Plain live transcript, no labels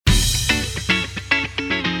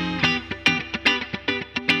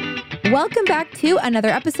Welcome back to another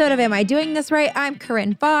episode of Am I Doing This Right? I'm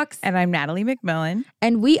Corinne Fox. And I'm Natalie McMillan.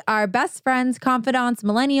 And we are best friends, confidants,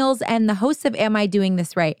 millennials, and the hosts of Am I Doing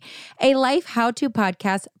This Right? A life how-to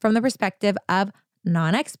podcast from the perspective of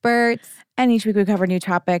non-experts. And each week we cover a new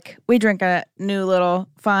topic. We drink a new little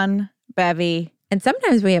fun bevy. And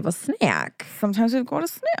sometimes we have a snack. Sometimes we've got a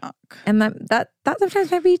snack. And that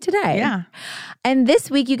sometimes might be today. Yeah. And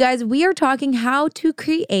this week, you guys, we are talking how to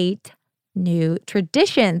create new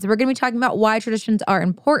traditions. We're going to be talking about why traditions are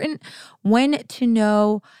important, when to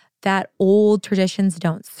know that old traditions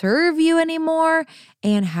don't serve you anymore,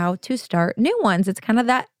 and how to start new ones. It's kind of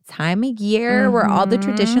that time of year where all the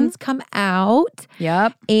traditions come out.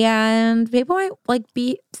 Yep. And people might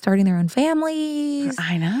be starting their own families.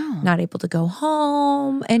 I know. Not able to go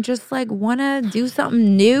home and just want to do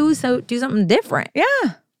something new. So do something different.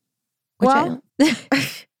 Yeah. Well,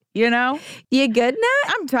 you know. You good,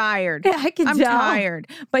 Nat? I'm tired. I can I'm tell. tired.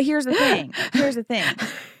 But here's the thing.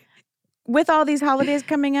 With all these holidays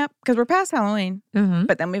coming up, because we're past Halloween,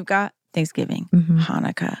 but then we've got Thanksgiving,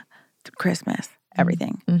 Hanukkah, Christmas,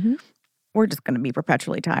 everything. We're just going to be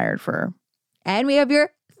perpetually tired for... And we have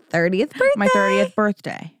your 30th birthday. My 30th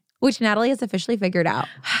birthday. Which Natalie has officially figured out.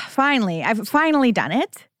 Finally. I've finally done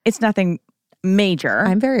it. It's nothing major.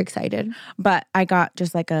 I'm very excited. But I got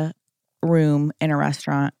just like a room in a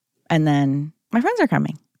restaurant. And then my friends are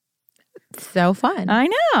coming. So fun. I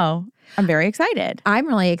know. I'm very excited. I'm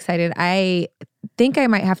really excited. I think I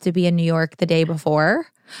might have to be in New York the day before.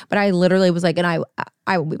 But I literally was like, and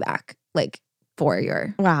I will be back for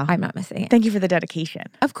your... Wow. I'm not missing it. Thank you for the dedication.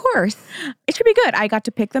 Of course. It should be good. I got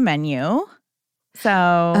to pick the menu. So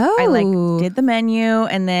I did the menu,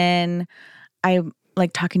 and then I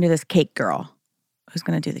talking to this cake girl who's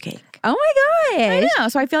going to do the cake. Oh my gosh. I know.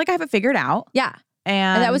 So I feel like I have it figured out. Yeah.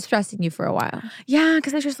 And that was stressing you for a while. Yeah,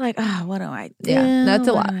 because it's just like, oh, what do I do? Yeah, that's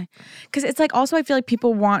a lot. Because it's also I feel like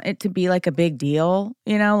people want it to be a big deal,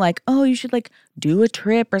 oh, you should do a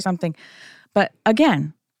trip or something. But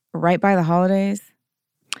again, right by the holidays,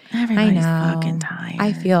 everybody's fucking tired.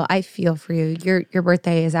 I feel for you. Your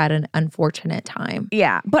birthday is at an unfortunate time.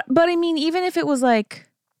 Yeah, but I mean, even if it was I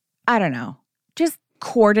don't know, just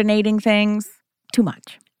coordinating things, too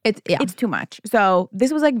much. It's too much. So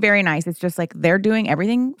this was very nice. It's just they're doing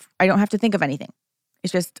everything. I don't have to think of anything.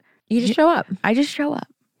 It's just you just show up. I just show up,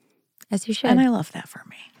 as you should, and I love that for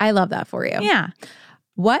me. I love that for you. Yeah.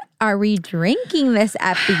 What are we drinking this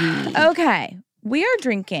epi? Okay, we are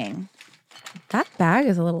drinking. That bag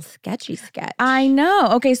is a little sketch. I know.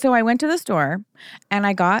 Okay, so I went to the store and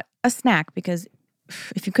I got a snack because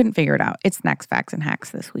if you couldn't figure it out, it's Snacks, Facts, and Hacks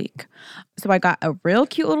this week. So I got a real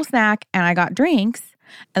cute little snack and I got drinks.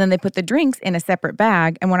 And then they put the drinks in a separate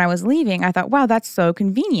bag. And when I was leaving, I thought, wow, that's so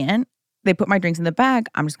convenient. They put my drinks in the bag.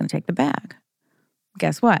 I'm just going to take the bag.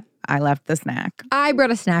 Guess what? I left the snack. I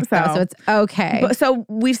brought a snack though, so it's okay. So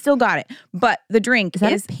we've still got it. But the drink is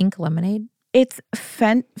that a pink lemonade? It's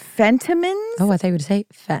Fentimans. Oh, I thought you would say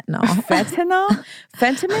fentanyl. Fentanyl?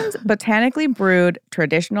 Fentimans Botanically Brewed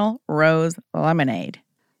Traditional Rose Lemonade.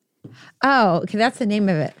 Oh, okay. That's the name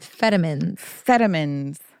of it.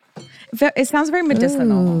 Fentimans. It sounds very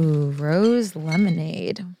medicinal. Ooh, rose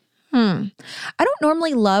lemonade. I don't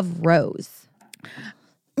normally love rose.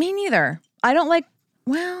 Me neither. I don't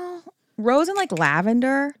rose and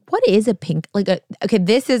lavender. What is a pink? Okay,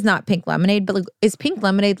 this is not pink lemonade, but is pink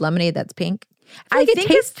lemonade that's pink? I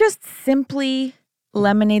think it's just simply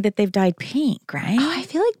lemonade that they've dyed pink, right? Oh, I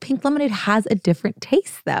feel like pink lemonade has a different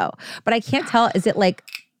taste though. But I can't tell. Is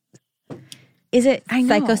it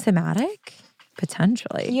psychosomatic?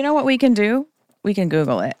 Potentially. You know what we can do? We can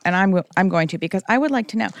Google it. And I'm going to because I would like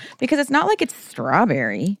to know. Because it's not like it's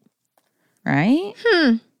strawberry, right?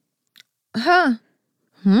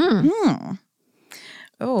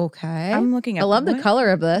 Okay. I'm looking at I love the color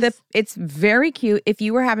of this. It's very cute. If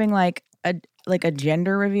you were having a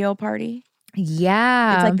gender reveal party.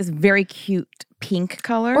 Yeah. It's this very cute pink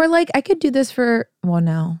color. Or I could do this for,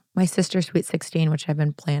 my sister's Sweet 16, which I've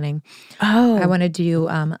been planning. Oh. I want to do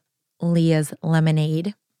Leah's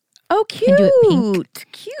lemonade. Oh, cute. And do it pink.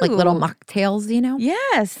 Cute. Little mocktails,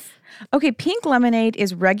 Yes. Okay, pink lemonade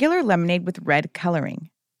is regular lemonade with red coloring.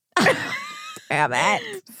 Damn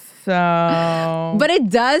it. So. But it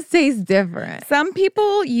does taste different. Some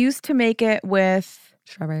people used to make it with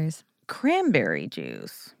strawberries. Cranberry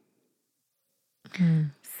juice.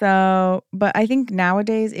 So, but I think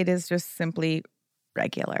nowadays it is just simply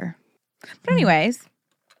regular. But anyways.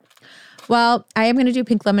 Well, I am going to do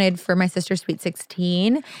pink lemonade for my sister's Sweet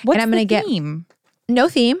 16. What's and I'm going to get theme? No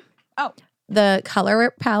theme. Oh. The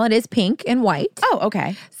color palette is pink and white. Oh,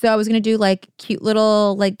 okay. So I was going to do cute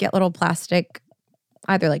little, get little plastic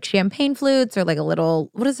either like champagne flutes or like a little,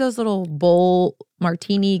 what is those little bowl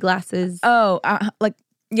martini glasses? Oh, like,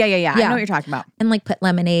 yeah. I Yeah. know what you're talking about. And like put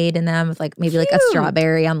lemonade in them with like maybe like a Cute.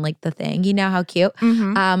 strawberry on like the thing. You know how cute?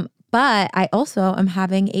 Mhm. But I also am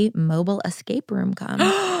having a mobile escape room come.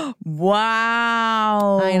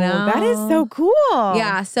 Wow. I know. That is so cool.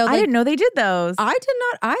 Yeah. So I like, didn't know they did those. I did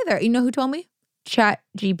not either. You know who told me? Chat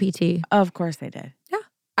GPT. Of course they did.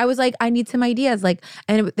 I was like, I need some ideas. Like,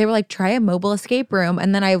 and they were like, try a mobile escape room.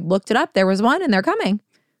 And then I looked it up. There was one and they're coming.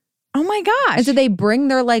 Oh my gosh. And so they bring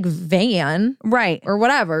their like van Right. or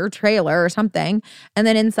whatever, trailer or something. And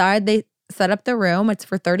then inside they set up the room. It's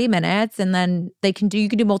for 30 minutes. And then you can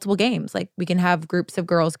do multiple games. Like we can have groups of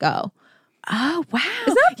girls go. Oh, wow.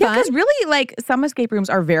 Isn't that Yeah, fun? because really, like, some escape rooms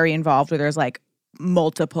are very involved where there's like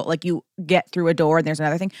multiple, like you get through a door and there's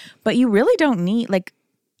another thing. But you really don't need, like,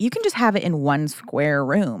 you can just have it in one square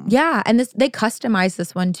room. Yeah. And they customize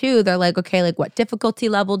this one too. They're like, okay, like what difficulty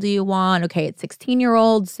level do you want? Okay, it's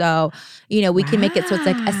 16-year-olds. So, we can make it so it's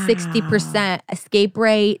like a 60% escape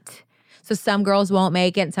rate. So some girls won't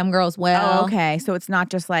make it and some girls will. Oh, okay. So it's not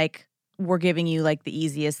just like we're giving you like the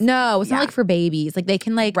easiest. No, it's Yeah. not like for babies. Like they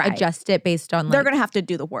can like Right. adjust it based on like. They're going to have to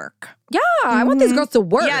do the work. Yeah, I want these girls to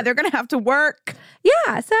work. Yeah, they're going to have to work.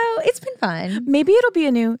 Yeah, so it's been fun. Maybe it'll be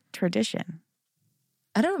a new tradition.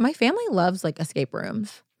 I don't know. My family loves like escape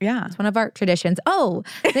rooms. Yeah. It's one of our traditions. Oh,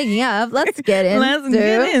 speaking of, let's get into it.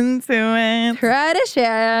 traditions. Do you want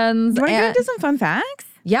to get And- into some fun facts?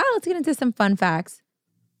 Yeah, let's get into some fun facts.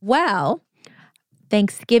 Well,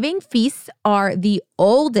 Thanksgiving feasts are the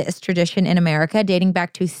oldest tradition in America, dating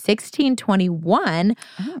back to 1621,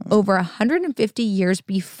 over 150 years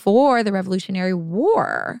before the Revolutionary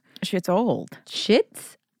War. Shit's old.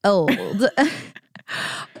 Shit's old.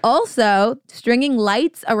 Also, stringing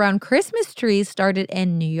lights around Christmas trees started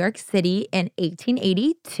in New York City in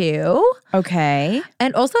 1882. Okay.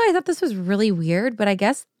 And also, I thought this was really weird, but I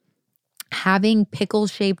guess having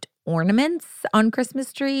pickle-shaped ornaments on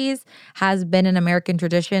Christmas trees has been an American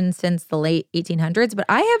tradition since the late 1800s. But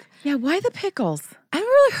Yeah, why the pickles? I haven't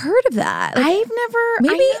really heard of that. Like, I've never.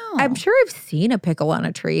 maybe I know. I'm sure I've seen a pickle on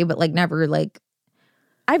a tree, but like never like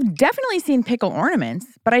I've definitely seen pickle ornaments,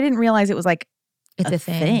 but I didn't realize it was like it's a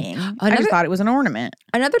thing. I Another, just thought it was an ornament.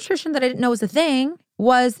 another tradition that I didn't know was a thing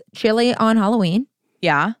was chili on Halloween.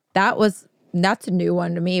 Yeah. That's a new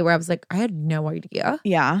one to me where I was like, I had no idea.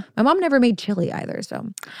 Yeah. My mom never made chili either. So,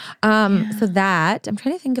 so that I'm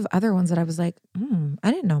trying to think of other ones that I was like,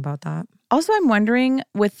 I didn't know about that. Also, I'm wondering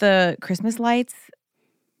with the Christmas lights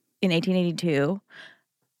in 1882,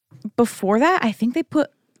 before that, I think they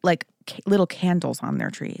put like little candles on their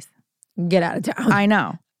trees. Get out of town. I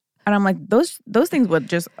know. And I'm like, those things would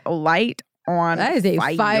just light on That is a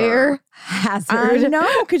fire hazard. I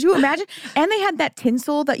know. Could you imagine? And they had that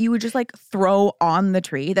tinsel that you would just like throw on the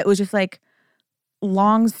tree that was just like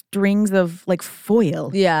long strings of like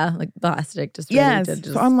foil. Yeah, like plastic. Just ready Yes. to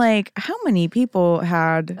just, So I'm like, how many people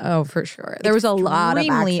had oh, for sure. There was a lot of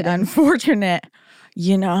extremely accidents. unfortunate,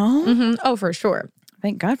 you know? Mhm. Oh, for sure.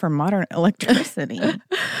 Thank God for modern electricity.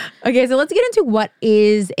 Okay, so let's get into what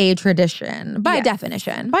is a tradition by Yes.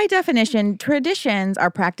 definition. By definition, traditions are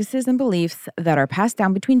practices and beliefs that are passed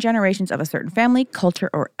down between generations of a certain family, culture,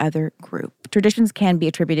 or other group. Traditions can be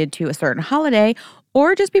attributed to a certain holiday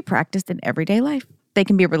or just be practiced in everyday life. They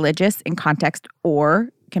can be religious in context or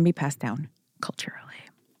can be passed down culturally.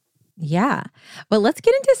 Yeah. But let's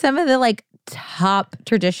get into some of the like top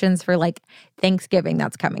traditions for like Thanksgiving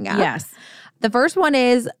that's coming up. Yes. The first one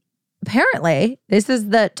is apparently this is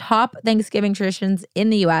the top Thanksgiving traditions in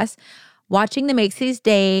the US, watching the Macy's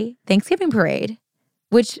Day Thanksgiving Parade,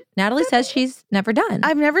 which Natalie says she's never done.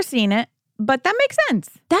 I've never seen it, but that makes sense.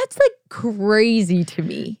 That's like crazy to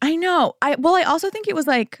me. I know. I also think it was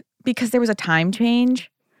like because there was a time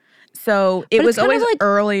change. So it But was it's kind of always like-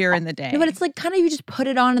 earlier in the day. No, but it's like kind of you just put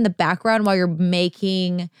it on in the background while you're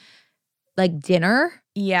making like dinner.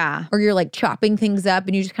 yeah. Or you're like chopping things up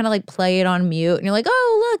and you just kind of like play it on mute and you're like,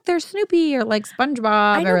 oh, look, there's Snoopy or like SpongeBob.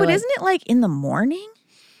 I know, or but like, isn't it like in the morning?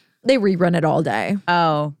 they rerun it all day.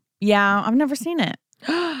 Oh, yeah. I've never seen it.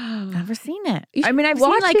 Never seen it. You I mean, should I've seen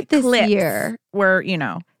watch like it this clips year. where, you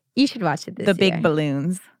know, You should watch it this the year. big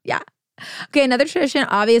balloons. Okay, another tradition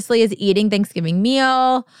obviously is eating Thanksgiving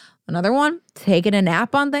meal. Another one, taking a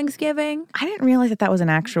nap on Thanksgiving. I didn't realize that that was an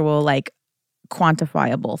actual like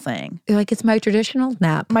quantifiable thing. You're like, it's my traditional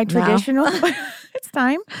nap. My now. traditional, it's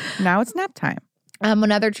time. Now it's nap time.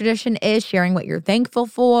 Another tradition is sharing what you're thankful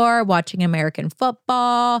for, watching American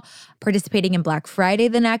football, participating in Black Friday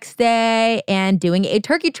the next day, and doing a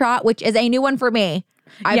turkey trot, which is a new one for me.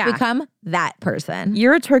 I've Yeah. become that person.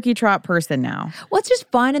 You're a turkey trot person now. Well, it's just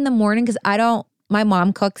fun in the morning because I don't my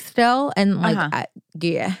mom cooks still. And like, Uh-huh.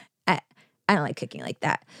 I don't like cooking like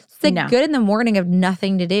that. It's like No. good in the morning of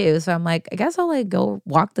nothing to do. So I'm like, I guess I'll like go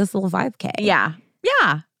walk this little 5K. Yeah.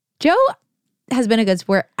 Yeah. Joe has been a good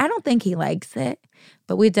sport. I don't think he likes it,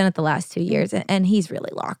 but we've done it the last 2 years and he's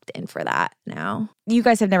really locked in for that now. You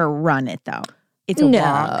guys have never run it though. It's a No.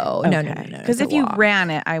 walk. No. Because It's a if you walk. ran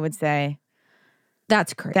it, I would say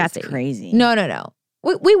That's crazy. that's crazy. No.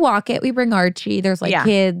 We walk it. We bring Archie. There's like Yeah.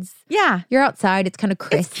 kids. Yeah. You're outside. It's kind of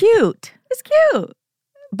It's crisp. cute. It's cute.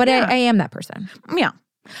 But Yeah. I am that person. Yeah.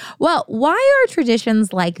 Well, why are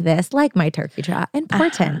traditions like this, like my turkey trot,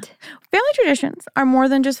 important? Family traditions are more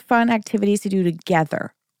than just fun activities to do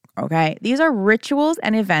together. Okay. These are rituals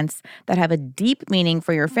and events that have a deep meaning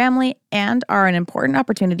for your family and are an important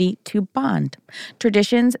opportunity to bond.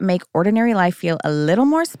 Traditions make ordinary life feel a little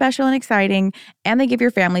more special and exciting, and they give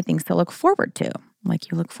your family things to look forward to.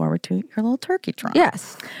 Like you look forward to your little turkey trot.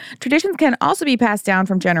 Yes. Traditions can also be passed down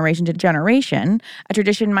from generation to generation. A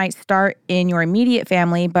tradition might start in your immediate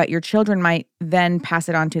family, but your children might then pass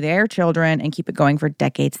it on to their children and keep it going for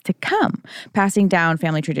decades to come. Passing down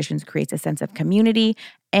family traditions creates a sense of community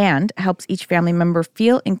and helps each family member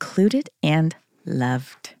feel included and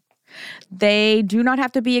loved. They do not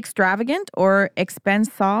have to be extravagant or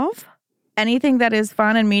expensive. Anything that is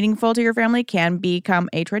fun and meaningful to your family can become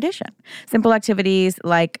a tradition. Simple activities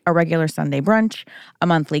like a regular Sunday brunch, a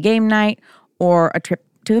monthly game night, or a trip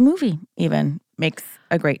to the movie even makes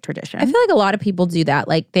a great tradition. I feel like a lot of people do that.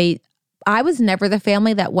 Like I was never the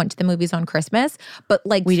family that went to the movies on Christmas, but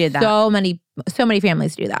like We did that. so many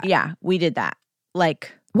families do that. Yeah, we did that.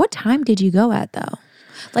 Like, What time did you go at though?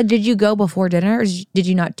 Like, did you go before dinner or did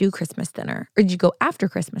you not do Christmas dinner? Or did you go after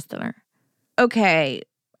Christmas dinner? okay,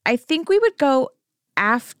 I think we would go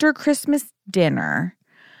after Christmas dinner,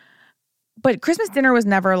 but Christmas dinner was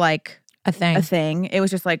never like A thing. a thing. It was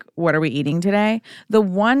just like, what are we eating today? The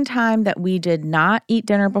one time that we did not eat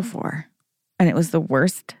dinner before, and it was the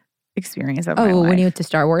worst experience of my life. When you went to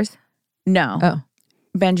Star Wars? No. Oh.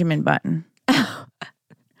 Benjamin Button.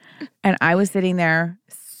 And I was sitting there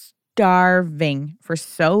starving for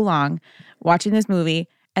so long watching this movie.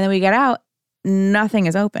 And then we get out, nothing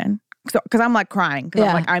is open. So, because I'm like crying. Because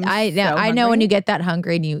I'm like, I know when you get that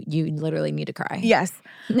hungry and you literally need to cry. Yes.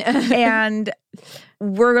 And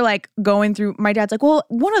we're like going through, my dad's like, well,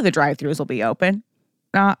 one of the drive-thrus will be open.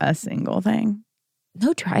 Not a single thing.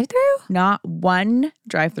 No drive-through? Not one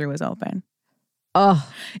drive-thru was open. Oh,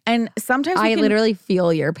 And sometimes I literally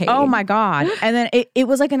feel your pain. Oh my God. And then it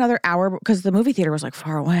was like another hour because the movie theater was like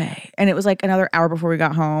far away. And it was like another hour before we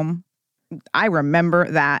got home. I remember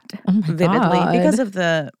that Oh my vividly God. because of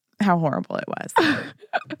how horrible it was.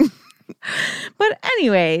 But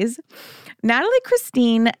anyways, Natalie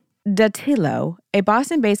Christine Datillo, a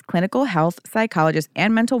Boston-based clinical health psychologist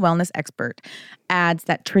and mental wellness expert, adds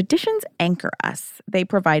that traditions anchor us. They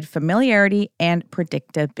provide familiarity and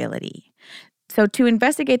predictability. So to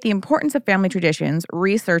investigate the importance of family traditions,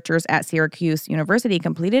 researchers at Syracuse University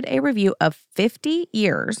completed a review of 50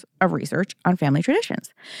 years of research on family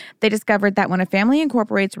traditions. They discovered that when a family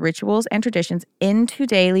incorporates rituals and traditions into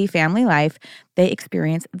daily family life, they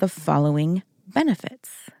experience the following benefits.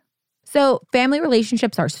 So family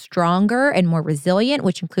relationships are stronger and more resilient,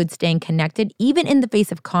 which includes staying connected even in the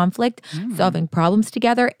face of conflict, solving problems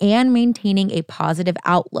together, and maintaining a positive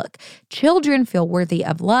outlook. Children feel worthy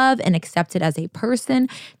of love and accepted as a person.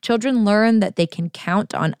 Children learn that they can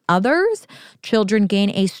count on others. Children gain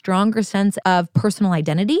a stronger sense of personal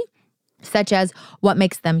identity, such as what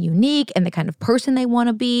makes them unique and the kind of person they want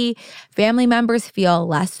to be. Family members feel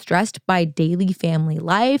less stressed by daily family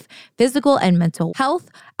life. Physical and mental health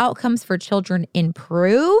outcomes for children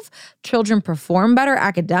improve. Children perform better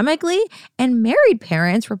academically, and married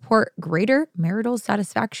parents report greater marital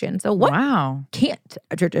satisfaction. So what Wow. can't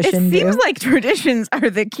a It tradition seems do? like traditions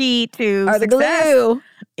are the key to Are the success glue.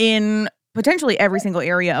 in potentially every single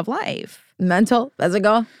area of life. Mental,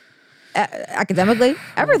 physical, academically,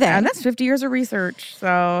 everything. And that's 50 years of research.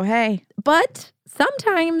 So, hey. But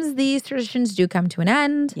sometimes these traditions do come to an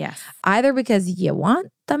end. Yes. Either because you want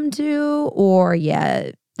them to or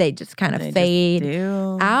they just kind of fade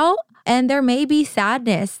out. And there may be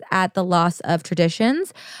sadness at the loss of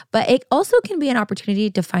traditions, but it also can be an opportunity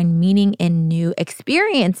to find meaning in new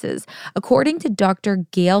experiences. According to Dr.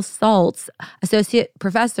 Gail Saltz, Associate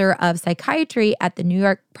Professor of Psychiatry at the New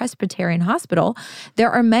York Presbyterian Hospital, there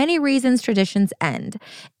are many reasons traditions end.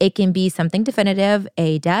 It can be something definitive,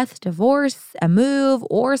 a death, divorce, a move,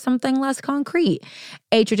 or something less concrete.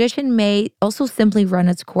 A tradition may also simply run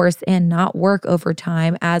its course and not work over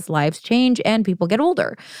time as lives change and people get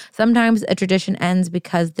older. Sometimes sometimes a tradition ends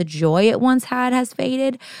because the joy it once had has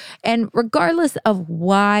faded. And regardless of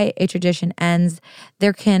why a tradition ends,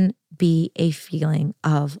 there can be a feeling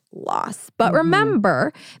of loss. But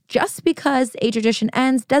remember, just because a tradition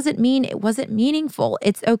ends doesn't mean it wasn't meaningful.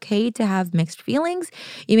 It's okay to have mixed feelings.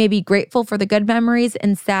 You may be grateful for the good memories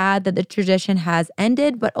and sad that the tradition has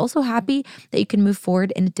ended, but also happy that you can move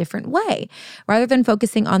forward in a different way. Rather than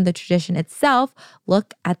focusing on the tradition itself,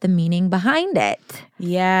 look at the meaning behind it.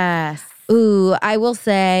 Yes. Ooh, I will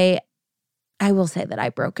say that I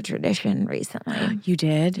broke a tradition recently. You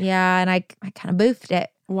did? Yeah, and I kind of boofed it.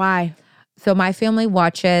 Why? So my family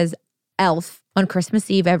watches Elf on Christmas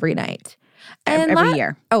Eve every night. And every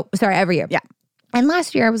year. Oh, sorry, every year. Yeah. And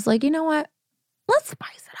last year I was like, you know what? Let's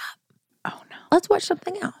spice it up. Oh, no. Let's watch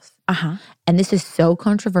something else. Uh-huh. And this is so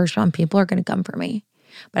controversial and people are going to come for me.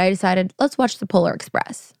 But I decided, let's watch The Polar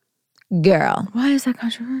Express. Girl. Why is that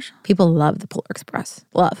controversial? People love The Polar Express.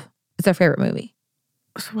 Love. It's our favorite movie.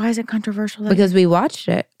 So why is it controversial? Because we watched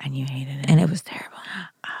it. And you hated it. And it was terrible.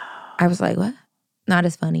 I was like, what? Not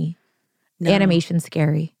as funny. No. Animation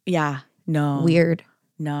scary. Yeah. No. Weird.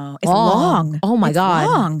 No. It's long. Oh my It's God.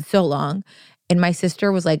 long. So long. And my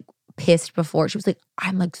sister was like pissed before. She was like,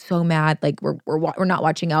 I'm like so mad. Like we're not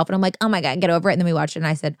watching Elf. And I'm like, oh my God, get over it. And then we watched it and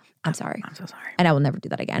I said, I'm sorry. I'm so sorry. And I will never do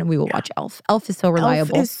that again. We will watch Elf. Elf is so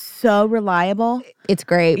reliable. Elf is so reliable. It's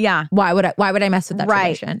great. Yeah. Why would I mess with that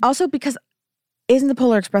tradition? Also because isn't The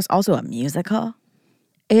Polar Express also a musical?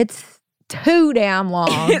 It's too damn long.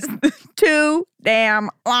 It's too damn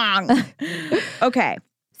long. Okay.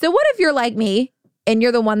 So what if you're like me and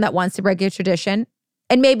you're the one that wants to break a tradition?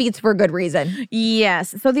 And maybe it's for a good reason.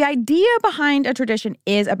 Yes. So the idea behind a tradition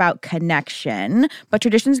is about connection, but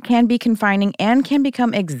traditions can be confining and can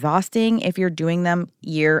become exhausting if you're doing them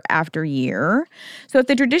year after year. So if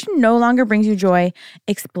the tradition no longer brings you joy,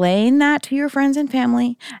 explain that to your friends and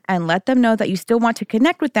family and let them know that you still want to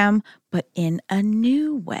connect with them, but in a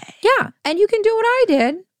new way. Yeah. And you can do what I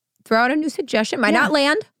did. Throw out a new suggestion. Might not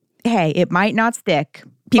land. Hey, it might not stick.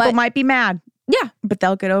 People might be mad. Yeah. But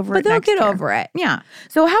they'll get over it. But they'll next get year. over it. Yeah.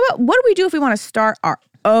 So what do we do if we want to start our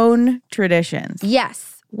own traditions?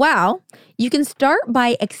 Yes. Well, you can start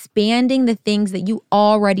by expanding the things that you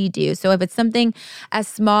already do. So if it's something as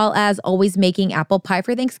small as always making apple pie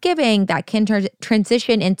for Thanksgiving, that can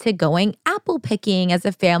transition into going apple picking as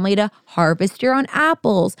a family to harvest your own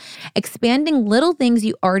apples. Expanding little things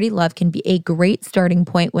you already love can be a great starting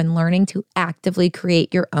point when learning to actively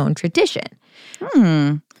create your own tradition.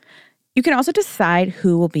 You can also decide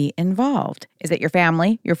who will be involved. Is it your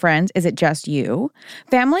family, your friends? Is it just you?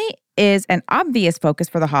 Family is an obvious focus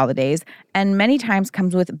for the holidays and many times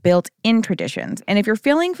comes with built-in traditions. And if you're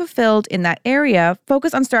feeling fulfilled in that area,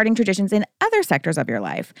 focus on starting traditions in other sectors of your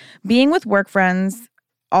life. Being with work friends,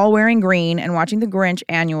 all wearing green and watching The Grinch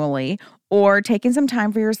annually, or taking some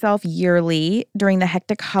time for yourself yearly during the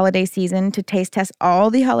hectic holiday season to taste test all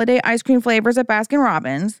the holiday ice cream flavors at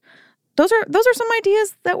Baskin-Robbins. Those are some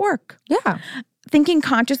ideas that work. Yeah. Thinking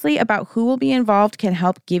consciously about who will be involved can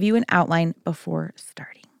help give you an outline before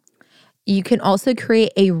starting. You can also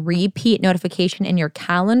create a repeat notification in your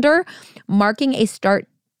calendar. Marking a start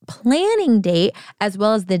planning date as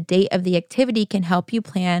well as the date of the activity can help you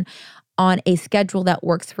plan on a schedule that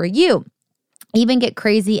works for you. Even get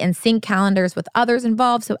crazy and sync calendars with others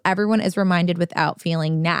involved so everyone is reminded without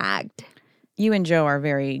feeling nagged. You and Joe are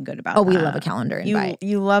very good about that. Oh, we love a calendar invite.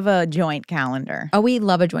 You love a joint calendar. Oh, we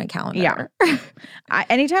love a joint calendar. Yeah.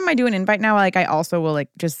 Anytime I do an invite now, I also will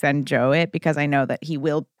just send Joe it because I know that he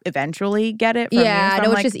will eventually get it from you. Yeah, So no,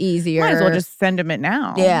 I'm it's just easier. Might as well just send him it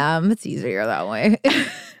now. Yeah, it's easier that way.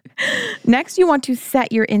 Next, you want to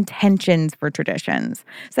set your intentions for traditions.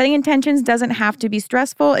 Setting intentions doesn't have to be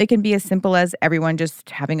stressful. It can be as simple as everyone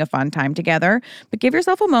just having a fun time together. But give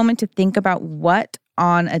yourself a moment to think about what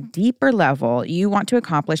on a deeper level you want to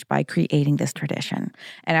accomplish by creating this tradition.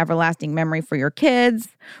 An everlasting memory for your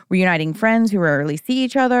kids, reuniting friends who rarely see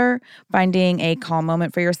each other, finding a calm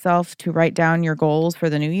moment for yourself to write down your goals for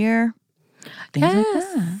the new year. Things like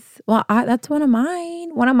that. Well, that's one of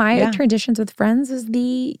mine. One of my traditions with friends is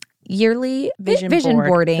the yearly vision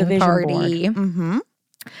boarding party. Mm-hmm.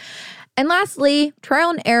 And lastly,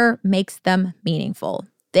 trial and error makes them meaningful.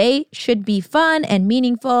 They should be fun and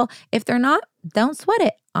meaningful. If they're not, don't sweat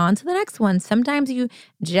it. On to the next one. Sometimes you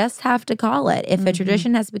just have to call it. If a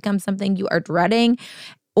tradition has become something you are dreading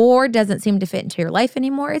or doesn't seem to fit into your life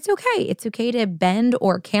anymore, it's okay. It's okay to bend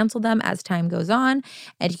or cancel them as time goes on,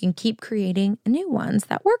 and you can keep creating new ones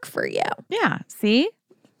that work for you. Yeah. See?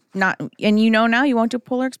 Now you won't do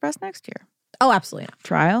Polar Express next year. Oh, absolutely not.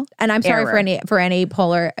 Trial. And I'm sorry error. for any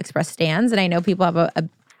Polar Express stands, and I know people have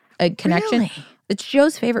a connection. Really? It's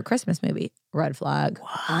Joe's favorite Christmas movie. Red flag.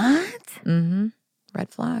 What? Mm-hmm. Red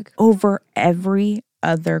flag. Over every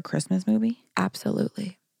other Christmas movie?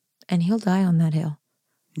 Absolutely. And he'll die on that hill.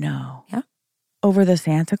 No. Yeah. Over the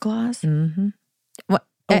Santa Claus? Mm-hmm. What?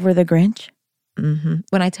 Over the Grinch? Mm-hmm.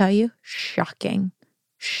 When I tell you, shocking.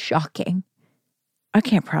 Shocking. I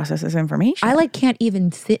can't process this information. I can't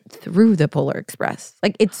even sit through the Polar Express.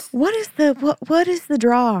 It's what is the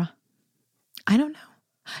draw? I don't know.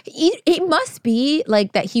 It must be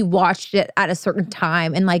that he watched it at a certain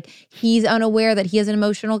time and he's unaware that he has an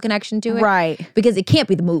emotional connection to it. Right. Because it can't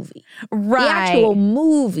be the movie. Right. The actual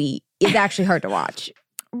movie is actually hard to watch.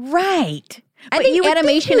 Right. I think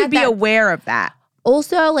animation would be aware of that.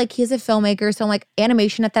 Also, he's a filmmaker, so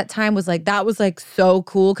animation at that time was that was so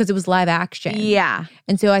cool because it was live action. Yeah.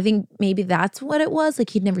 And so I think maybe that's what it was.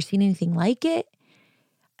 He'd never seen anything like it.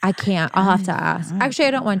 I can't. I'll have to ask. Actually,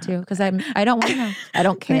 I don't want to because I don't want to know. I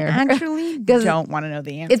don't care. I actually don't want to know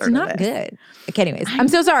the answer. It's not good. Okay, anyways, I'm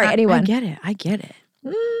so sorry, anyone. I get it.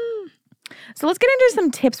 So let's get into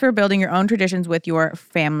some tips for building your own traditions with your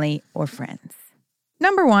family or friends.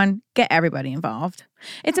 Number 1, get everybody involved.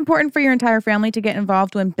 It's important for your entire family to get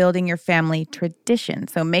involved when building your family tradition.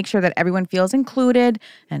 So make sure that everyone feels included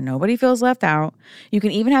and nobody feels left out. You can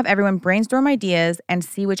even have everyone brainstorm ideas and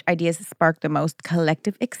see which ideas spark the most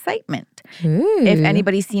collective excitement. Ooh. If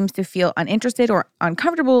anybody seems to feel uninterested or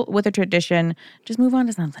uncomfortable with a tradition, just move on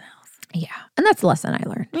to something else. Yeah, and that's a lesson I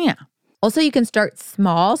learned. Yeah. Also, you can start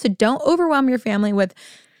small, so don't overwhelm your family with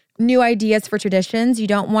new ideas for traditions. You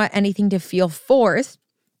don't want anything to feel forced.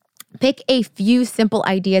 Pick a few simple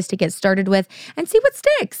ideas to get started with and see what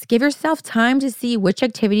sticks. Give yourself time to see which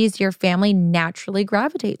activities your family naturally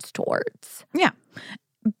gravitates towards. Yeah.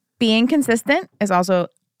 Being consistent is also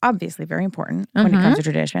obviously very important when it comes to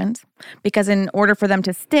traditions because in order for them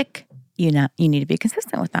to stick, you need to be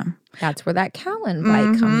consistent with them. That's where that Cal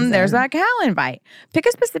invite comes in. There's that Cal invite. Pick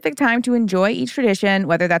a specific time to enjoy each tradition,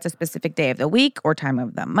 whether that's a specific day of the week or time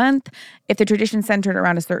of the month. If the tradition's centered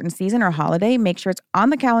around a certain season or holiday, make sure it's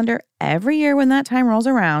on the calendar every year when that time rolls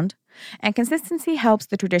around. And consistency helps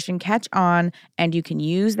the tradition catch on, and you can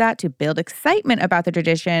use that to build excitement about the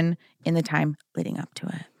tradition in the time leading up to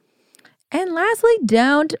it. And lastly,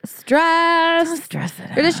 don't stress. Don't stress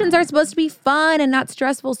it out. Traditions are supposed to be fun and not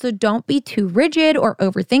stressful, so don't be too rigid or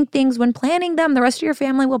overthink things when planning them. The rest of your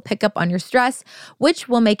family will pick up on your stress, which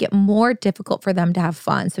will make it more difficult for them to have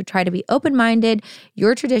fun. So try to be open-minded.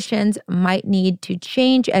 Your traditions might need to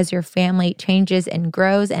change as your family changes and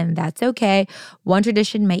grows, and that's okay. One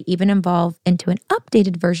tradition may even evolve into an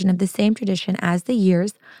updated version of the same tradition as the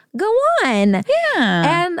years go on.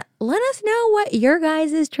 Yeah. And let us know what your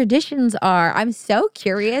guys' traditions are. I'm so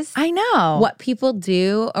curious. I know. What people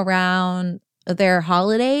do around their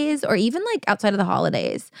holidays or even outside of the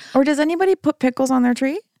holidays. Or does anybody put pickles on their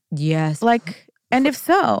tree? Yes. And if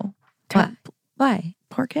so, Why?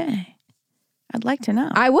 por qué? I'd like to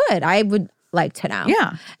know. I would like to know.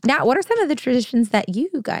 Yeah. Now, what are some of the traditions that you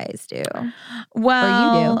guys do? Well,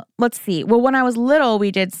 Or you do? Let's see. Well, when I was little,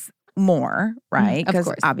 we did more, right? Of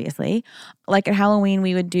course. Obviously, at Halloween,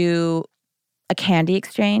 we would do a candy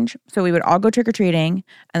exchange. So we would all go trick-or-treating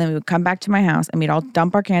and then we would come back to my house and we'd all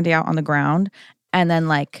dump our candy out on the ground and then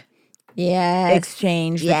Yes.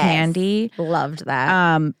 exchange the candy. Loved that.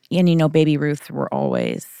 And Baby Ruths were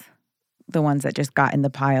always the ones that just got in the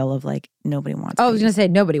pile of nobody wants. I was going to say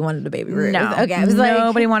nobody wanted a Baby Ruth. No. Okay. I was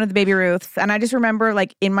nobody wanted the Baby Ruths. And I just remember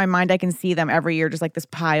in my mind, I can see them every year, just this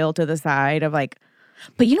pile to the side of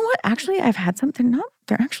but you know what? Actually, I've had some.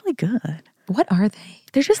 They're actually good. What are they?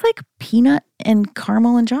 They're just peanut and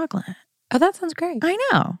caramel and chocolate. Oh, that sounds great. I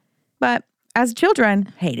know. But as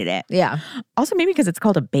children, hated it. Yeah. Also, maybe because it's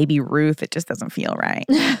called a Baby Ruth, it just doesn't feel right.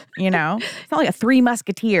 It's not like a Three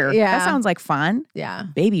Musketeer. Yeah. That sounds like fun. Yeah.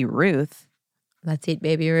 Baby Ruth. Let's eat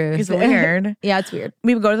Baby Ruth. It's weird. Yeah, it's weird.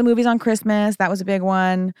 We would go to the movies on Christmas. That was a big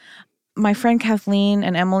one. My friend Kathleen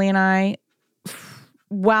and Emily and I,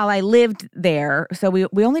 while I lived there, so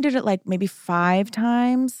we only did it maybe 5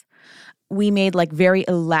 times. We made very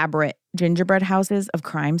elaborate gingerbread houses of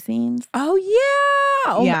crime scenes. Oh,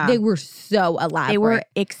 yeah. Oh, Yeah. They were so elaborate. They were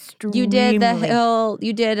extremely. You did the hill.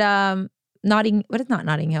 You did Notting. What is not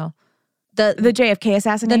Notting Hill? The JFK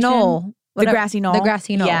assassination. The knoll. The grassy knoll. The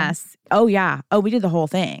grassy knoll. Yes. Oh yeah. Oh, we did the whole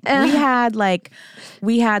thing. We had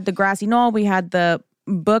the grassy knoll. We had the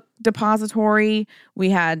book depository. We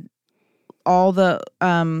had all the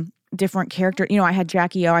different characters. I had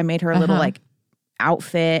Jackie O. I made her a little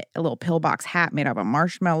outfit, a little pillbox hat made out of a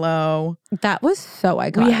marshmallow. That was so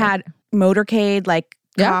iconic. We had motorcade,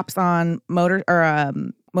 cops on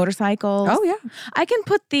motorcycles. Oh, yeah. I can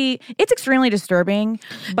put it's extremely disturbing,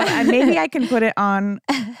 but maybe I can put it on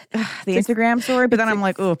the Instagram story. But then I'm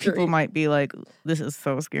like, oh, people might be like, this is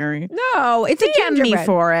so scary. No, it's a DM me gingerbread.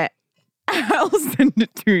 for it. I'll send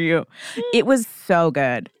it to you. It was so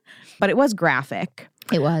good, but it was graphic.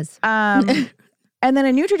 It was. And then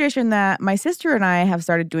a new tradition that my sister and I have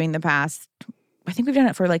started doing the past, I think we've done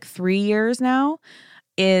it for like 3 years now,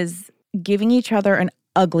 is giving each other an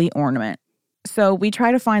ugly ornament. So we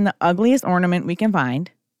try to find the ugliest ornament we can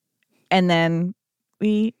find, and then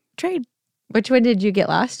we trade. Which one did you get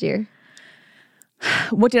last year?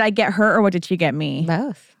 What did I get her, or what did she get me?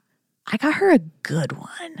 Both. I got her a good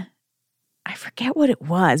one. I forget what it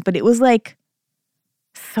was, but it was like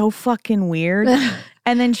so fucking weird.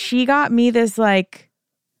 And then she got me this like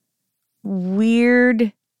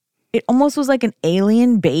weird, it almost was like an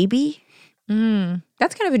alien baby.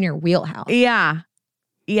 That's kind of in your wheelhouse. Yeah.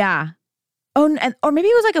 Yeah. Oh, or maybe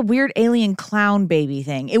it was like a weird alien clown baby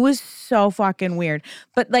thing. It was so fucking weird.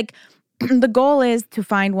 But like the goal is to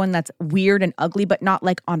find one that's weird and ugly, but not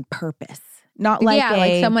like on purpose. Not like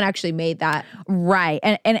like someone actually made that. Right.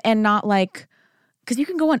 And not like, because you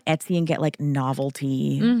can go on Etsy and get like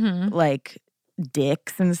novelty, like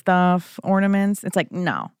dicks and stuff, ornaments. It's like,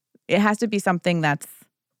 no. It has to be something that's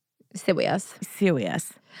serious.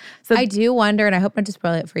 So I do wonder, and I hope not to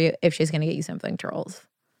spoil it for you, if she's going to get you something trolls.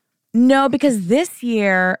 No, because this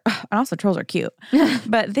year, and also trolls are cute,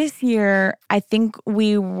 but this year, I think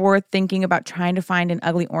we were thinking about trying to find an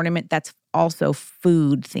ugly ornament that's also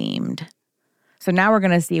food themed. So now we're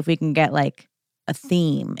going to see if we can get like a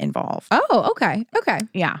theme involved. Oh, okay. Okay.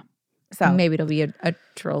 Yeah. So maybe it'll be a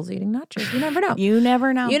trolls eating nachos. You never know. You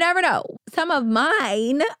never know. You never know. Some of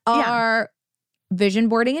mine are vision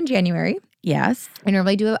boarding in January. Yes. I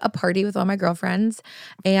normally do a party with all my girlfriends,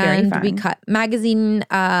 and we cut magazine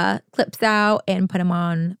clips out and put them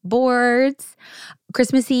on boards.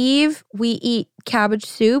 Christmas Eve, we eat cabbage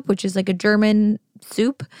soup, which is like a German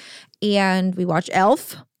soup, and we watch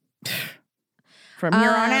Elf. From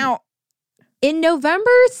here on out. In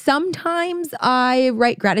November, sometimes I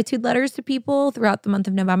write gratitude letters to people throughout the month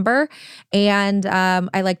of November, and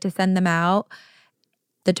I like to send them out.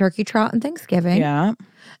 The turkey trot and Thanksgiving. Yeah.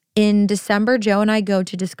 In December, Joe and I go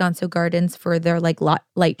to Descanso Gardens for their like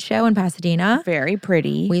light show in Pasadena. Very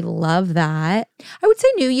pretty. We love that. I would say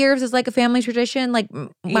New Year's is like a family tradition. Like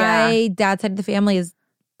my dad's side of the family is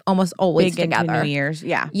almost always big together. Into New Year's,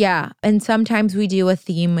 yeah. Yeah. And sometimes we do a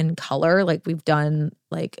theme in color. Like we've done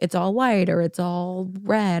like it's all white or it's all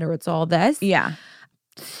red or it's all this. Yeah.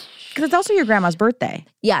 Because it's also your grandma's birthday.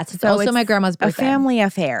 Yes, it's also my grandma's birthday. A family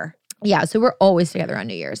affair. Yeah, so we're always together on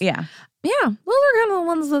New Year's. Yeah. Yeah, those are kind of the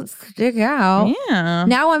ones that stick out. Yeah.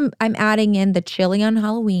 Now I'm adding in the chili on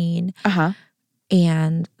Halloween. Uh-huh.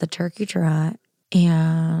 And the turkey trot.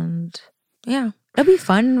 And yeah. It'll be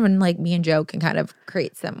fun when like me and Joe can kind of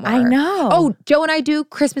create some more. I know. Oh, Joe and I do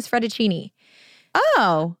Christmas fettuccine.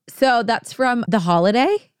 Oh. So that's from The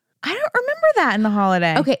Holiday. I don't remember that in The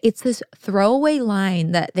Holiday. Okay, it's this throwaway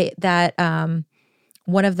line that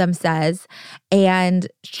one of them says, and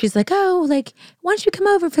she's like, "Oh, like, why don't you come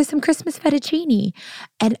over for some Christmas fettuccine?"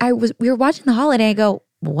 And we were watching The Holiday. I go,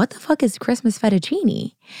 "What the fuck is Christmas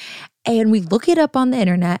fettuccine?" And we look it up on the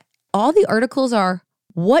internet. All the articles are,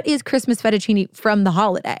 "What is Christmas fettuccine from The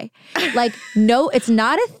Holiday?" Like, no, it's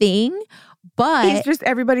not a thing. But it's just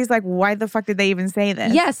everybody's like, why the fuck did they even say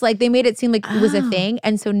this? Yes, like they made it seem like it was a thing.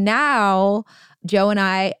 And so now Joe and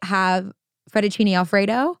I have fettuccine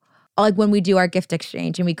Alfredo, like when we do our gift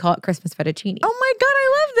exchange, and we call it Christmas fettuccine. Oh my God, I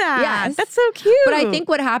love that. Yes. That's so cute. But I think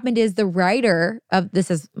what happened is the writer of,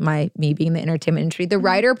 this is me being in the entertainment industry, the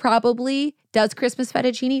writer probably does Christmas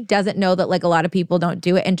fettuccine, doesn't know that like a lot of people don't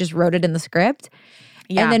do it, and just wrote it in the script.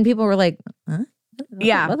 Yeah. And then people were like, huh?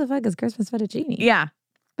 What the fuck is Christmas fettuccine? Yeah.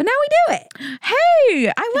 But now we do it.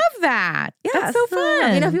 Hey, I love that. Yeah, that's so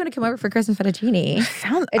fun. You know, if you want to come over for Christmas fettuccine.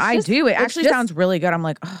 I do. It actually sounds really good. I'm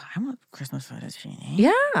like, oh, I want Christmas fettuccine.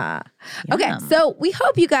 Yeah. Yum. Okay, so we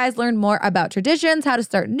hope you guys learn more about traditions, how to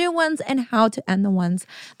start new ones, and how to end the ones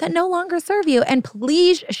that no longer serve you. And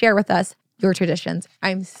please share with us your traditions.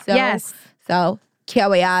 I'm so curious.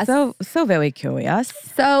 So very curious.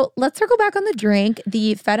 So let's circle back on the drink.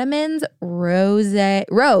 The Fetterman's Rose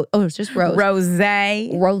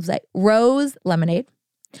lemonade.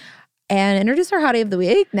 And introduce our hottie of the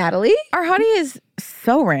week, Natalie. Our hottie is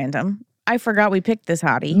so random. I forgot we picked this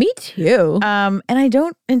hottie. Me too. And I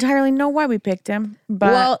don't entirely know why we picked him.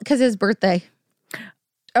 But well, because his birthday.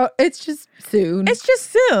 Oh, it's just soon.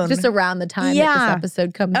 Just around the time that this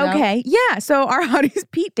episode comes out. Okay. Yeah. So our hottie is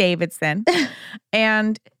Pete Davidson.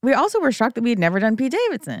 And we also were shocked that we had never done Pete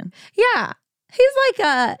Davidson. Yeah. He's like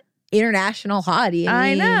a international hottie.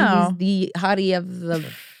 I know. He's the hottie of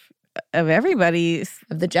everybody's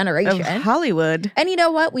the generation. of Hollywood. And you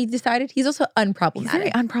know what? We decided he's also unproblematic. He's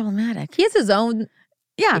very unproblematic. He has his own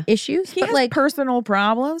issues. He but has like personal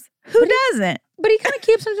problems. Who doesn't? But he kind of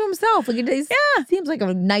keeps them to himself. Like he seems like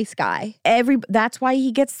a nice guy. That's why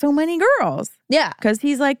he gets so many girls. Yeah. Because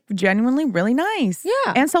he's like genuinely really nice.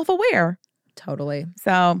 Yeah. And self-aware. Totally.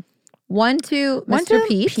 So 1 to Mr.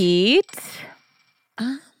 Pete.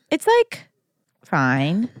 It's like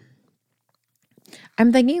fine.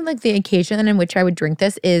 I'm thinking like the occasion in which I would drink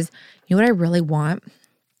this is, you know what I really want?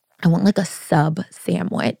 I want like a sub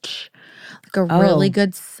sandwich. Like a really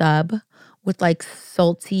good sub with like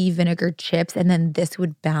salty vinegar chips, and then this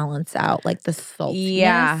would balance out like the saltiness.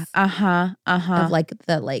 Yeah. Of like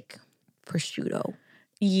the prosciutto.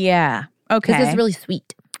 Yeah. Okay. Because it's really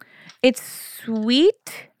sweet. It's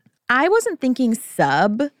sweet. I wasn't thinking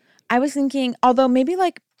sub. I was thinking, although maybe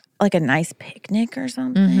like a nice picnic or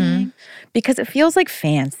something, because it feels like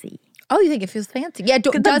fancy. Oh, you think it feels fancy? Yeah,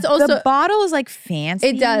 it does also. The bottle is like fancy.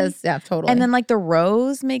 It does, yeah, totally. And then like the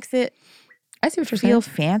rose makes it I see what you're feel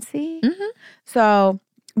saying. fancy. Mm-hmm. So,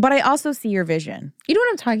 but I also see your vision. You know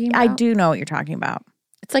what I'm talking about? I do know what you're talking about.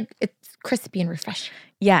 It's like, it's crispy and refreshing.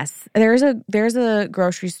 Yes. There's a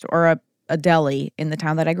grocery store or a deli in the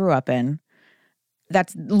town that I grew up in.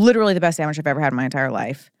 That's literally the best sandwich I've ever had in my entire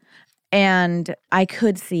life. And I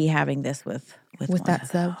could see having this with that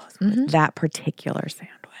sub. With that particular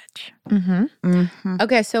sandwich. Mm-hmm. Mm-hmm.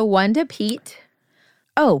 Okay, so 1 to Pete.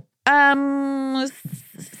 Oh, 6.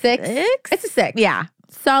 It's a 6. Yeah.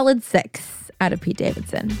 Solid 6 out of Pete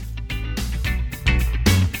Davidson.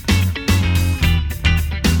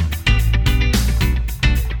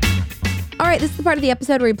 All right, this is the part of the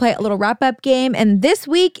episode where we play a little wrap-up game. And this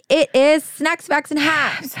week, it is Snacks, Facts, and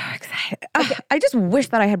Hacks. I'm so excited. Okay. I just wish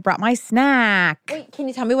that I had brought my snack. Wait, can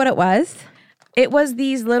you tell me what it was? It was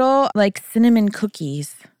these little, like, cinnamon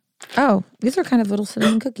cookies. Oh, these are kind of little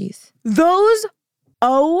cinnamon cookies. Those,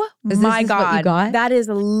 oh my God. What you got? That is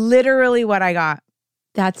literally what I got.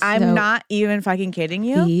 I'm not even fucking kidding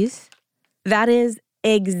you. These? That is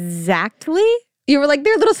exactly. You were like,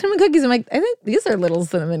 they're little cinnamon cookies. I'm like, I think these are little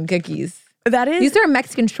cinnamon cookies. That is. These are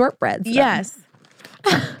Mexican shortbreads. Yes.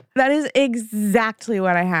 That is exactly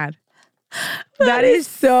what I had. That is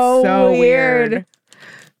so weird.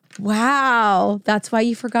 Wow. That's why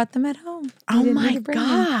you forgot them at home. Oh my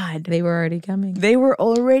God. They were already coming. They were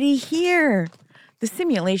already here. The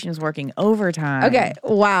simulation is working overtime. Okay.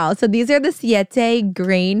 Wow. So these are the Siete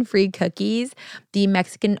grain-free cookies, the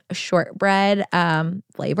Mexican shortbread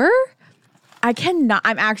flavor. I'm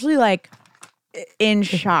actually like in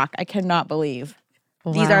shock. I cannot believe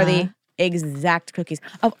these are the exact cookies.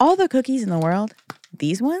 Of all the cookies in the world,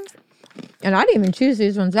 these ones? And I didn't even choose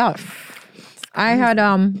these ones out. I had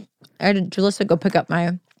Jalissa go pick up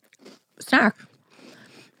my snack.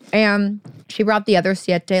 And she brought the other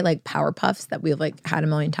Siete like Power Puffs that we've like had a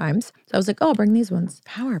million times. So I was like, oh, I'll bring these ones.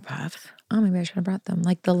 Power Puffs? Oh, maybe I should have brought them.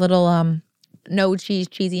 Like the little no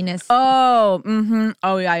cheesiness. Oh, mm-hmm.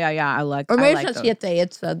 Oh, yeah. I like or maybe it's not Siete,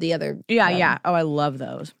 it's the other. Yeah. Oh, I love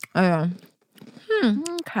those.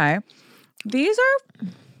 Okay. These are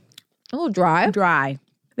a little dry. Dry.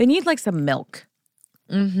 They need like some milk.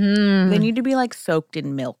 Mm-hmm. They need to be like soaked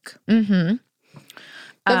in milk. Mm-hmm.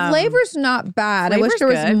 The flavor's not bad. I wish there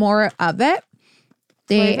was more of it.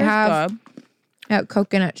 They have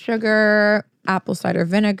coconut sugar, apple cider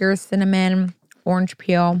vinegar, cinnamon, orange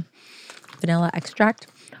peel, vanilla extract.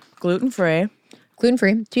 Gluten-free.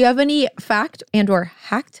 Gluten-free. Do you have any fact and or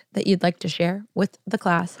hacked that you'd like to share with the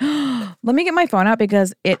class? Let me get my phone out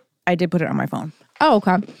because I did put it on my phone. Oh,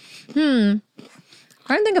 okay. I didn't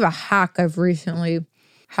think of a hack I've recently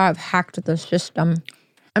have hacked the system.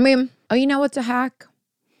 I mean, you know what's a hack?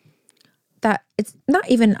 That it's not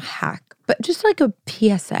even a hack, but just like a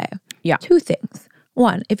PSA. Yeah. 2 things.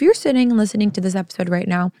 1, if you're sitting and listening to this episode right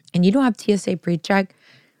now and you don't have TSA pre-check,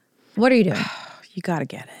 what are you doing? You got to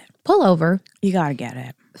get it. Pull over. You got to get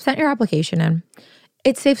it. Send your application in.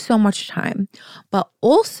 It saves so much time. But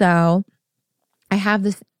also, I have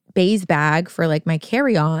this Baze bag for like my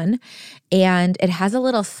carry-on, and it has a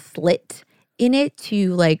little slit in it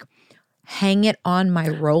to like hang it on my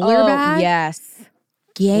roller bag. Yes.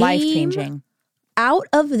 Life-changing. Out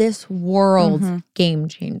of this world game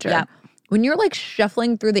changer. Yep. When you're like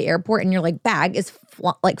shuffling through the airport and your like bag is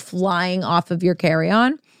like flying off of your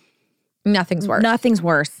carry-on, nothing's worse. Nothing's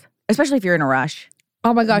worse, especially if you're in a rush.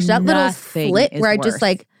 Oh my gosh, that little slit where I just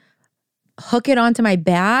like hook it onto my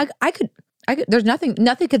bag. I could, there's nothing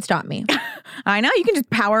could stop me. I know, you can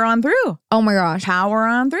just power on through. Oh my gosh. Power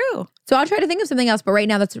on through. So I'll try to think of something else, but right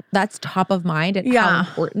now that's top of mind and how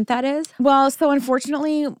important that is. Well, so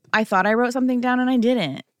unfortunately, I thought I wrote something down and I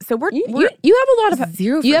didn't. So You have a lot of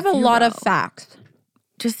zero. You have a lot of facts.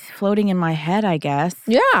 Just floating in my head, I guess.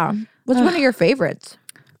 Yeah. What's one of your favorites?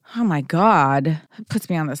 Oh my God. It puts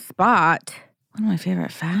me on the spot. One of my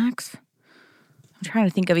favorite facts? I'm trying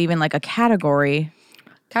to think of even like a category.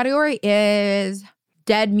 Category is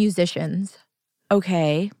dead musicians.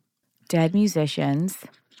 Okay. Dead musicians.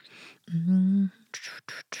 Mm-hmm.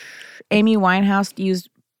 Amy Winehouse used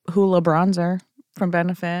Hoola bronzer from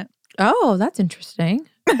Benefit. Oh, that's interesting.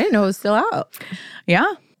 I didn't know it was still out.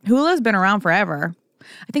 Yeah. Hula's been around forever.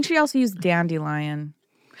 I think she also used Dandelion.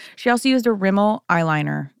 She also used a Rimmel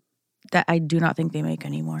eyeliner that I do not think they make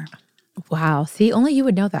anymore. Wow. See, only you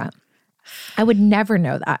would know that. I would never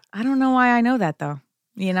know that. I don't know why I know that though.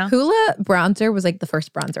 You know? Hoola bronzer was like the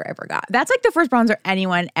first bronzer I ever got. That's like the first bronzer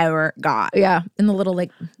anyone ever got. Yeah. In the little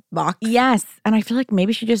like box. Yes. And I feel like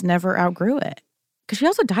maybe she just never outgrew it. Because she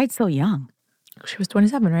also died so young. She was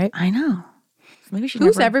 27, right? I know. So maybe she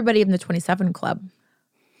Who's everybody in the 27 club?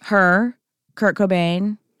 Her, Kurt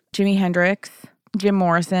Cobain, Jimi Hendrix, Jim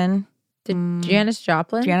Morrison. Janis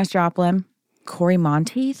Joplin. Corey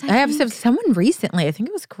Monteith. I have someone recently. I think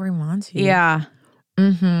it was Corey Monteith. Yeah.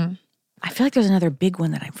 Mm-hmm. I feel like there's another big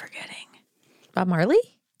one that I'm forgetting. Bob Marley?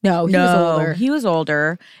 No, he was older. He was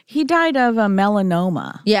older. He died of a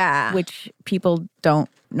melanoma. Yeah. Which people don't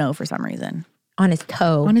know for some reason. On his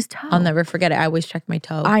toe. On his toe. I'll never forget it. I always check my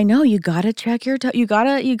toe. I know. You gotta check your toe. You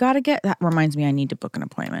gotta get. That reminds me, I need to book an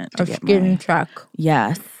appointment. A skin check.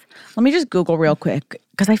 Yes. Let me just Google real quick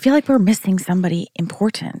because I feel like we're missing somebody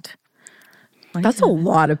important. That's a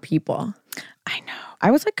lot of people. I know. I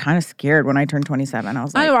was like kind of scared when I turned 27. I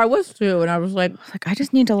was like, I know, I was too. And I was like, I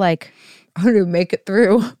just need to like, how do you make it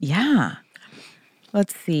through? Yeah.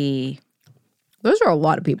 Let's see. Those are a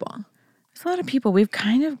lot of people. There's a lot of people. We've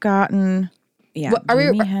kind of gotten, yeah. Are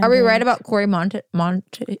we right about Corey Monteith?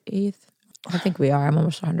 I think we are. I'm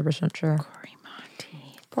almost 100% sure. Corey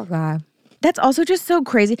Monteith. Poor guy. That's also just so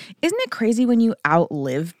crazy. Isn't it crazy when you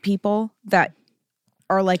outlive people that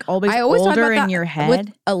are like always older in your head?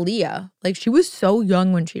 With Aaliyah. Like she was so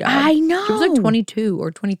young when she died. I know. She was like 22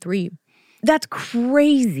 or 23. That's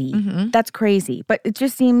crazy. Mm-hmm. That's crazy. But it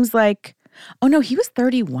just seems like, oh no, he was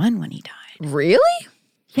 31 when he died. Really?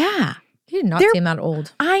 Yeah. He did not seem that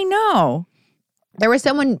old. I know. There was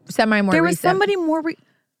someone semi-more There was recent. somebody more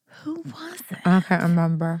who was it? I can't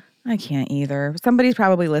remember. I can't either. Somebody's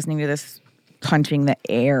probably listening to this punching the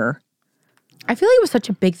air. I feel like it was such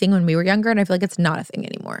a big thing when we were younger, and I feel like it's not a thing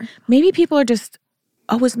anymore. Maybe people are just,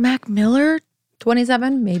 was Mac Miller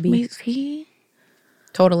 27? Maybe. Was he?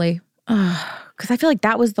 Totally. Because I feel like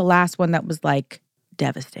that was the last one that was like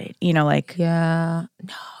devastated. You know, like. Yeah.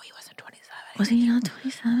 No, he wasn't 27. Was he not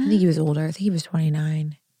 27? I think he was older. I think he was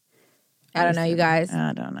 29. I don't know, you guys.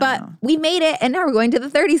 I don't know. But we made it, and now we're going to the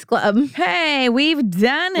 30s Club. Hey, we've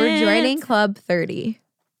done it. We're joining Club 30.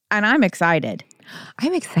 And I'm excited.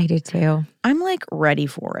 I'm excited too. I'm like ready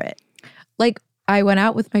for it. Like I went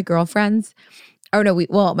out with my girlfriends. Oh no,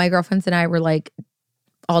 my girlfriends and I were like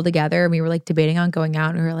all together and we were like debating on going out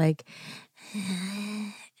and we were like,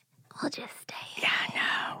 we'll just stay. Yeah,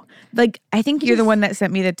 no. Like I think you're the one that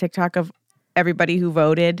sent me the TikTok of everybody who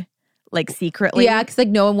voted like secretly. Yeah, because like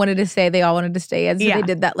no one wanted to stay. They all wanted to stay in. So they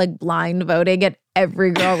did that like blind voting and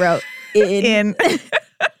every girl wrote in.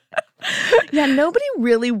 Yeah, nobody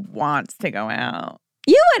really wants to go out.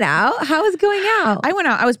 You went out? How was going out? I went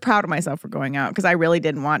out. I was proud of myself for going out because I really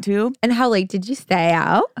didn't want to. And how late did you stay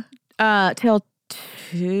out? Till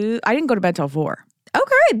 2. I didn't go to bed till 4.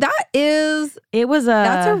 Okay, that's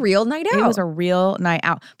a real night out. It was a real night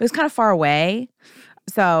out. But it was kind of far away.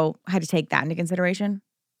 So I had to take that into consideration.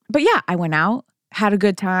 But yeah, I went out, had a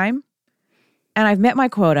good time, and I've met my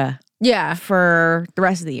quota. Yeah. For the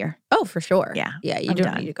rest of the year. Oh, for sure. Yeah. Yeah, you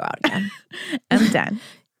don't need to go out again. I'm done.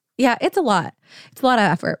 Yeah, it's a lot. It's a lot of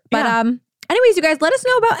effort. But anyways, you guys, let us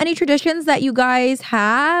know about any traditions that you guys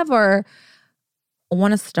have or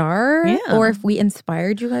want to start. Yeah. Or if we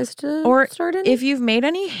inspired you guys to start any. If you've made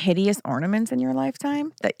any hideous ornaments in your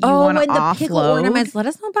lifetime that you want to offload. The pickle ornaments. Let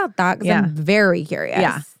us know about that because I'm very curious.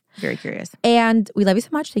 Yeah, very curious. And we love you so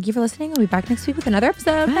much. Thank you for listening. We'll be back next week with another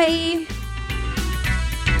episode. Bye.